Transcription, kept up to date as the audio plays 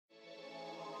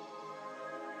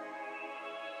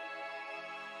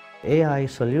AI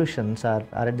solutions are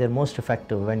at their most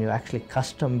effective when you actually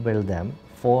custom build them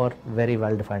for very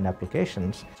well-defined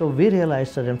applications. So we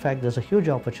realized that in fact there's a huge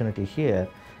opportunity here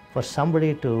for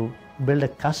somebody to build a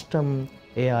custom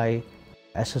AI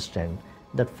assistant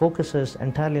that focuses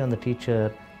entirely on the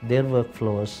teacher, their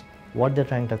workflows, what they're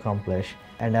trying to accomplish,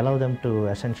 and allow them to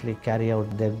essentially carry out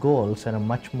their goals in a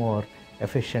much more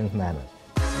efficient manner.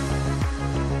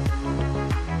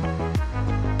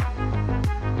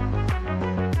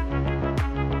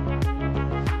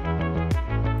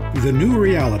 The New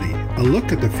Reality, a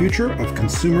look at the future of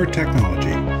consumer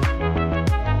technology.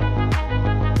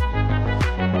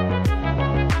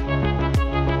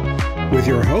 With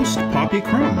your host, Poppy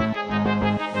Crum.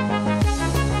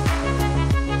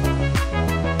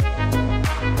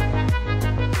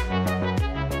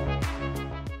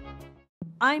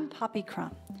 I'm Poppy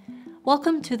Crum.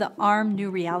 Welcome to the ARM New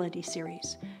Reality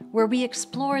series, where we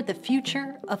explore the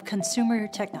future of consumer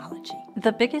technology.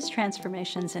 The biggest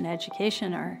transformations in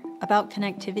education are about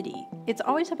connectivity. It's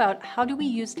always about how do we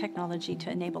use technology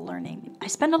to enable learning. I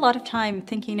spend a lot of time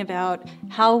thinking about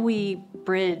how we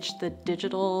bridge the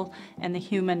digital and the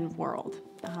human world.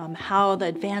 How the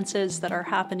advances that are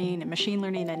happening in machine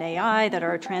learning and AI that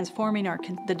are transforming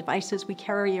the devices we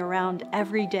carry around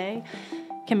every day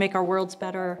can make our worlds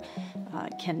better,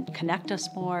 can connect us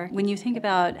more. When you think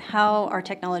about how our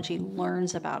technology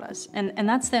learns about us, and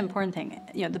that's the important thing.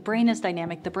 You know, the brain is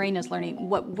dynamic, the brain is learning.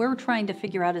 What we're trying to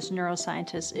figure out as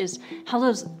neuroscientists is how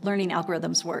those learning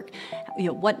algorithms work. You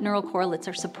know, what neural correlates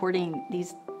are supporting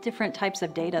these different types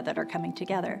of data that are coming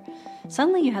together.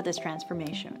 Suddenly you have this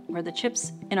transformation where the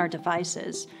chips in our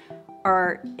devices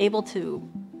are able to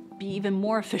be even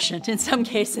more efficient in some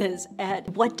cases at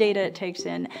what data it takes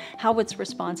in, how it's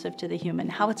responsive to the human,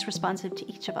 how it's responsive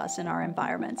to each of us in our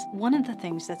environments. One of the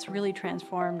things that's really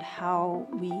transformed how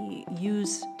we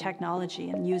use technology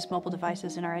and use mobile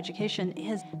devices in our education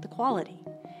is the quality.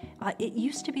 It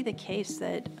used to be the case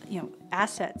that, you know,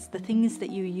 assets, the things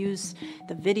that you use,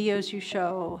 the videos you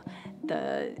show,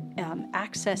 the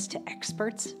access to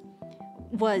experts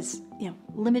was, you know,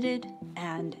 limited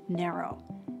and narrow.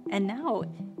 And now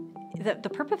the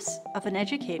purpose of an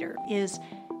educator is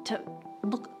to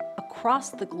look across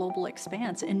the global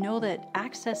expanse and know that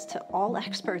access to all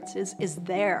experts is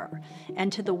there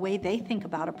and to the way they think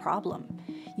about a problem.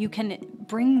 You can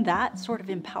bring that sort of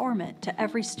empowerment to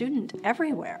every student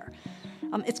everywhere.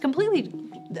 It's completely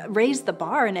raised the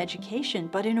bar in education,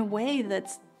 but in a way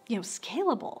that's, you know,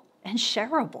 scalable and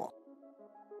shareable.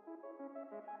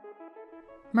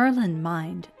 Merlyn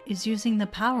Mind is using the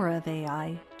power of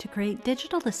AI to create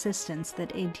digital assistants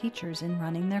that aid teachers in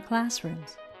running their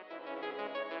classrooms.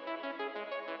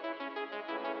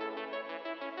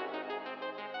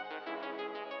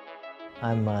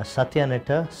 I'm Satya,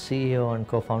 Nitta, CEO and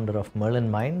co-founder of Merlyn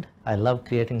Mind. I love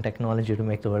creating technology to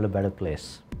make the world a better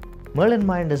place. Merlyn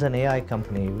Mind is an AI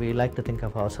company. We like to think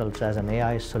of ourselves as an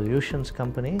AI solutions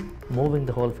company, moving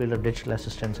the whole field of digital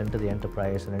assistance into the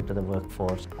enterprise and into the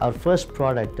workforce. Our first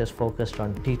product is focused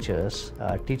on teachers,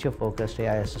 a teacher-focused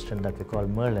AI assistant that we call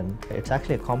Merlyn. It's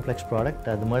actually a complex product.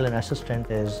 The Merlyn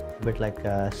assistant is a bit like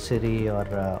Siri or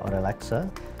Alexa,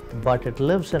 but it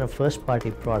lives in a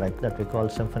first-party product that we call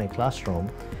Symphony Classroom,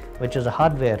 which is a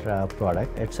hardware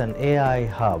product. It's an AI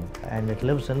hub, and it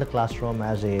lives in the classroom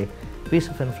as a piece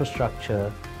of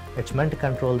infrastructure. It's meant to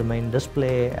control the main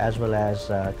display as well as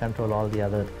control all the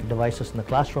other devices in the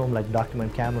classroom like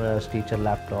document cameras, teacher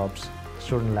laptops,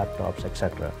 student laptops,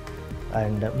 etc.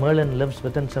 And Merlyn lives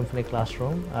within Symphony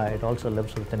Classroom. It also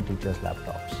lives within teachers'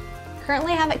 laptops.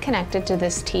 Currently have it connected to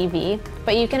this TV,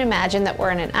 but you can imagine that we're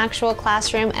in an actual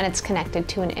classroom and it's connected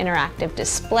to an interactive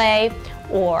display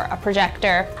or a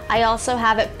projector. I also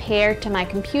have it paired to my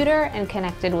computer and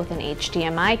connected with an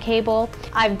HDMI cable.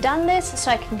 I've done this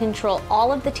so I can control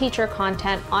all of the teacher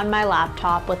content on my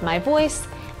laptop with my voice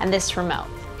and this remote.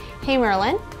 Hey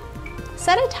Merlyn,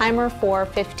 set a timer for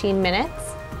 15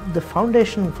 minutes. The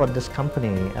foundation for this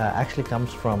company actually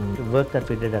comes from the work that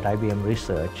we did at IBM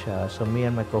Research. So me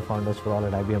and my co-founders were all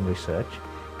at IBM Research,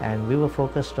 and we were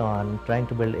focused on trying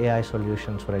to build AI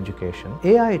solutions for education.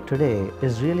 AI today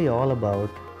is really all about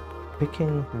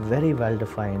picking very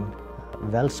well-defined,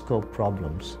 well-scoped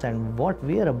problems. And what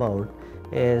we are about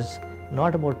is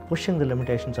not about pushing the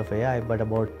limitations of AI, but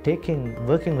about working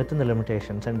within the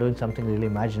limitations and doing something really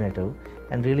imaginative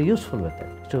and really useful with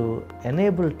it. To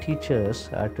enable teachers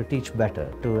to teach better,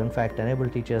 to in fact enable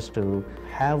teachers to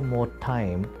have more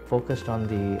time focused on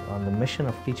the mission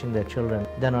of teaching their children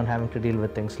than on having to deal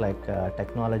with things like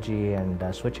technology and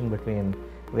switching between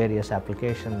various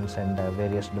applications and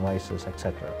various devices,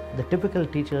 etc. The typical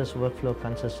teacher's workflow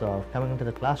consists of coming into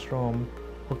the classroom,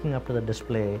 hooking up to the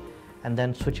display, and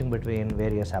then switching between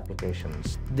various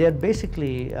applications. They're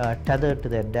basically tethered to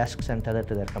their desks and tethered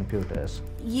to their computers.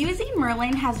 Using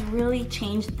Merlyn has really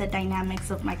changed the dynamics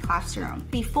of my classroom.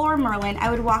 Before Merlyn, I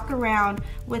would walk around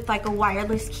with like a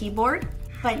wireless keyboard,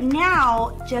 but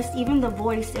now just even the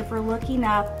voice, if we're looking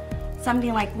up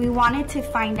something like, we wanted to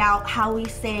find out how we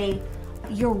say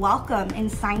you're welcome in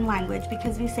sign language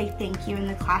because we say thank you in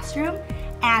the classroom.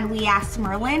 And we asked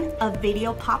Merlyn, a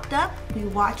video popped up, we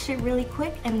watched it really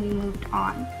quick, and we moved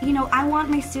on. You know, I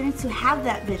want my students to have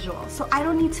that visual, so I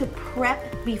don't need to prep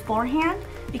beforehand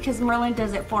because Merlyn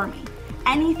does it for me.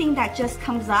 Anything that just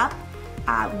comes up,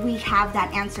 we have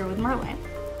that answer with Merlyn.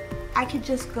 I could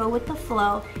just go with the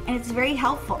flow, and it's very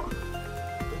helpful.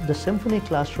 The Symphony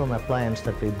Classroom appliance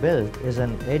that we built is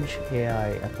an edge AI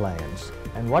appliance.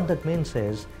 And what that means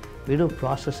is, we do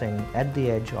processing at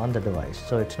the edge on the device,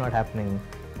 so it's not happening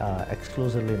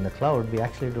exclusively in the cloud. We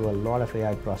actually do a lot of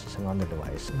AI processing on the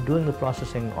device. Doing the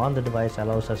processing on the device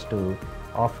allows us to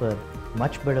offer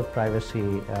much better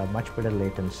privacy, much better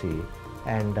latency,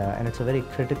 and it's a very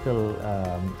critical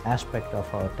aspect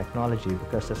of our technology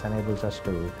because this enables us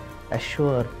to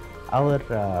assure our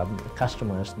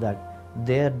customers that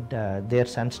their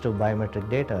sensitive biometric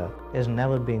data is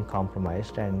never being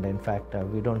compromised, and in fact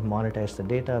we don't monetize the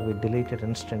data, we delete it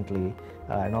instantly,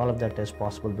 and all of that is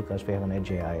possible because we have an edge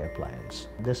AI appliance.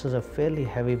 This is a fairly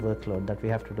heavy workload that we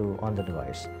have to do on the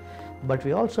device. But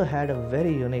we also had a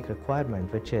very unique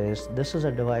requirement, which is this is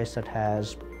a device that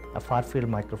has a far-field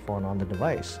microphone on the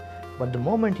device. But the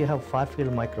moment you have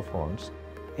far-field microphones,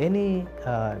 any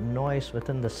noise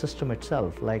within the system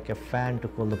itself, like a fan to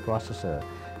cool the processor,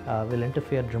 will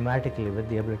interfere dramatically with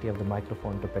the ability of the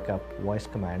microphone to pick up voice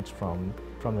commands from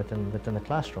within the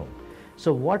classroom.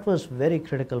 So what was very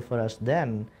critical for us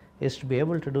then is to be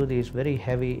able to do these very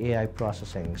heavy AI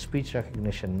processing, speech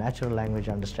recognition, natural language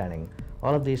understanding,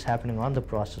 all of these happening on the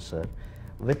processor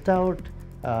without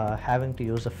having to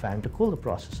use a fan to cool the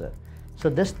processor. So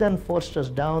this then forced us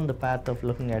down the path of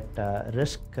looking at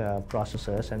RISC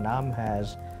processors, and ARM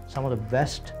has some of the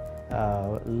best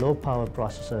low power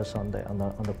processors on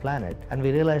the planet, and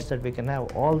we realized that we can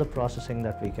have all the processing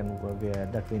that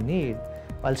we need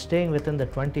while staying within the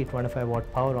 20-25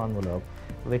 watt power envelope,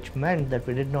 which meant that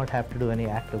we did not have to do any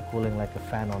active cooling like a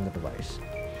fan on the device.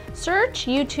 Search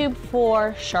YouTube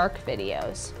for shark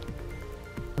videos.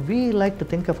 We like to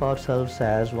think of ourselves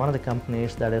as one of the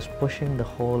companies that is pushing the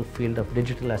whole field of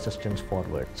digital assistance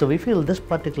forward. So we feel this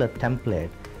particular template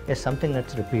is something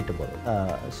that's repeatable.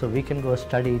 So we can go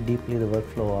study deeply the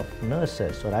workflow of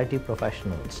nurses or IT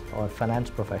professionals or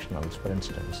finance professionals, for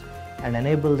instance, and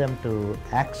enable them to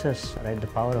access the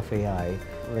power of AI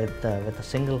with a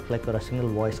single click or a single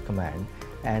voice command.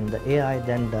 And the AI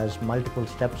then does multiple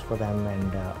steps for them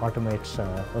and automates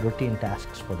routine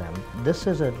tasks for them. This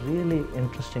is a really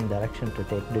interesting direction to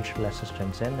take digital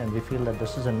assistance in, and we feel that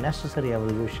this is a necessary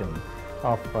evolution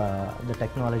of the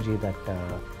technology that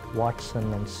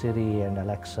Watson and Siri and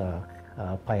Alexa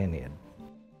pioneered.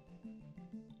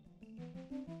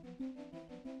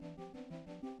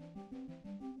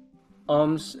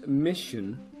 ARM's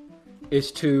mission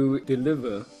is to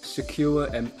deliver secure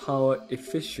and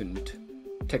power-efficient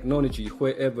technology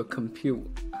wherever compute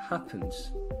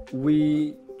happens.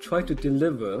 We try to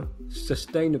deliver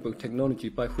sustainable technology,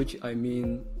 by which I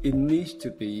mean it needs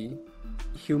to be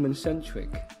human-centric.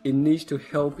 It needs to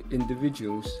help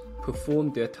individuals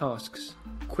perform their tasks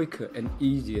quicker and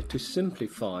easier, to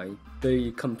simplify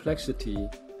the complexity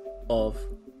of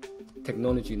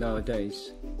technology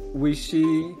nowadays. We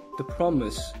see the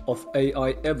promise of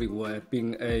AI everywhere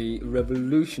being a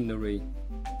revolutionary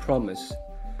promise.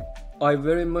 I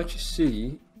very much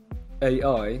see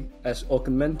AI as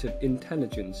augmented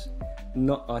intelligence,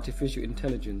 not artificial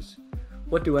intelligence.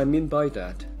 What do I mean by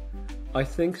that? I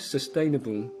think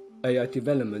sustainable AI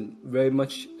development, very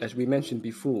much as we mentioned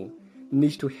before,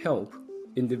 needs to help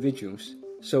individuals.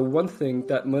 So one thing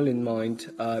that Merlyn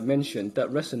Mind mentioned that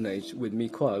resonates with me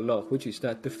quite a lot, which is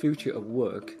that the future of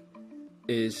work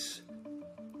is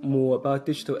more about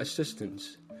digital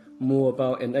assistance, more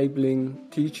about enabling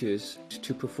teachers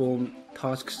to perform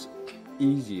tasks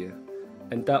easier.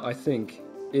 And that, I think,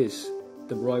 is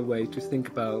the right way to think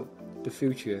about the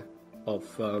future of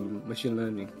machine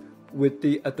learning. With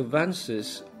the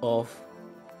advances of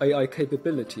AI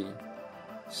capability,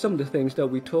 some of the things that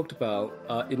we talked about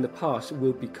in the past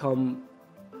will become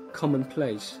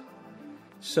commonplace.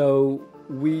 So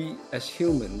we as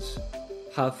humans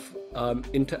have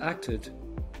interacted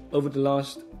over the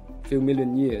last few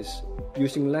million years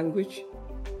using language,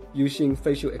 using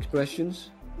facial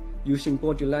expressions, using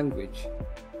body language.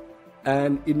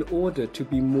 And in order to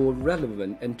be more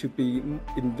relevant and to be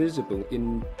invisible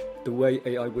in the way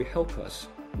AI will help us,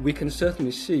 we can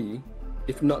certainly see,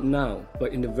 if not now,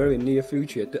 but in the very near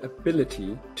future, the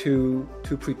ability to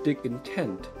predict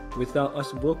intent without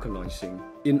us vocalizing.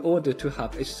 In order to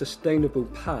have a sustainable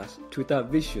path to that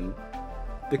vision,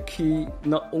 the key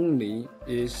not only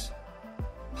is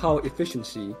power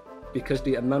efficiency, because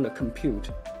the amount of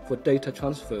compute for data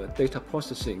transfer, data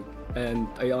processing, and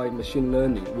AI machine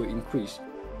learning will increase.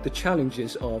 The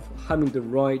challenges of having the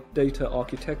right data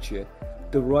architecture,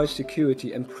 the right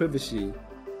security and privacy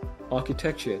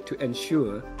architecture to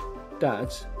ensure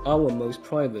that our most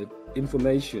private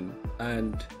information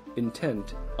and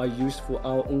intent are used for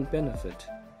our own benefit.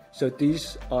 So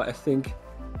these are, I think,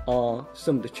 are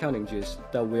some of the challenges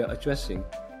that we are addressing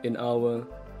in our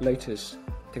latest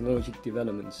technology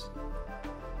developments.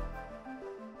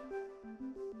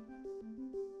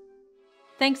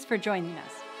 Thanks for joining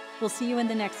us. We'll see you in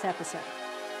the next episode.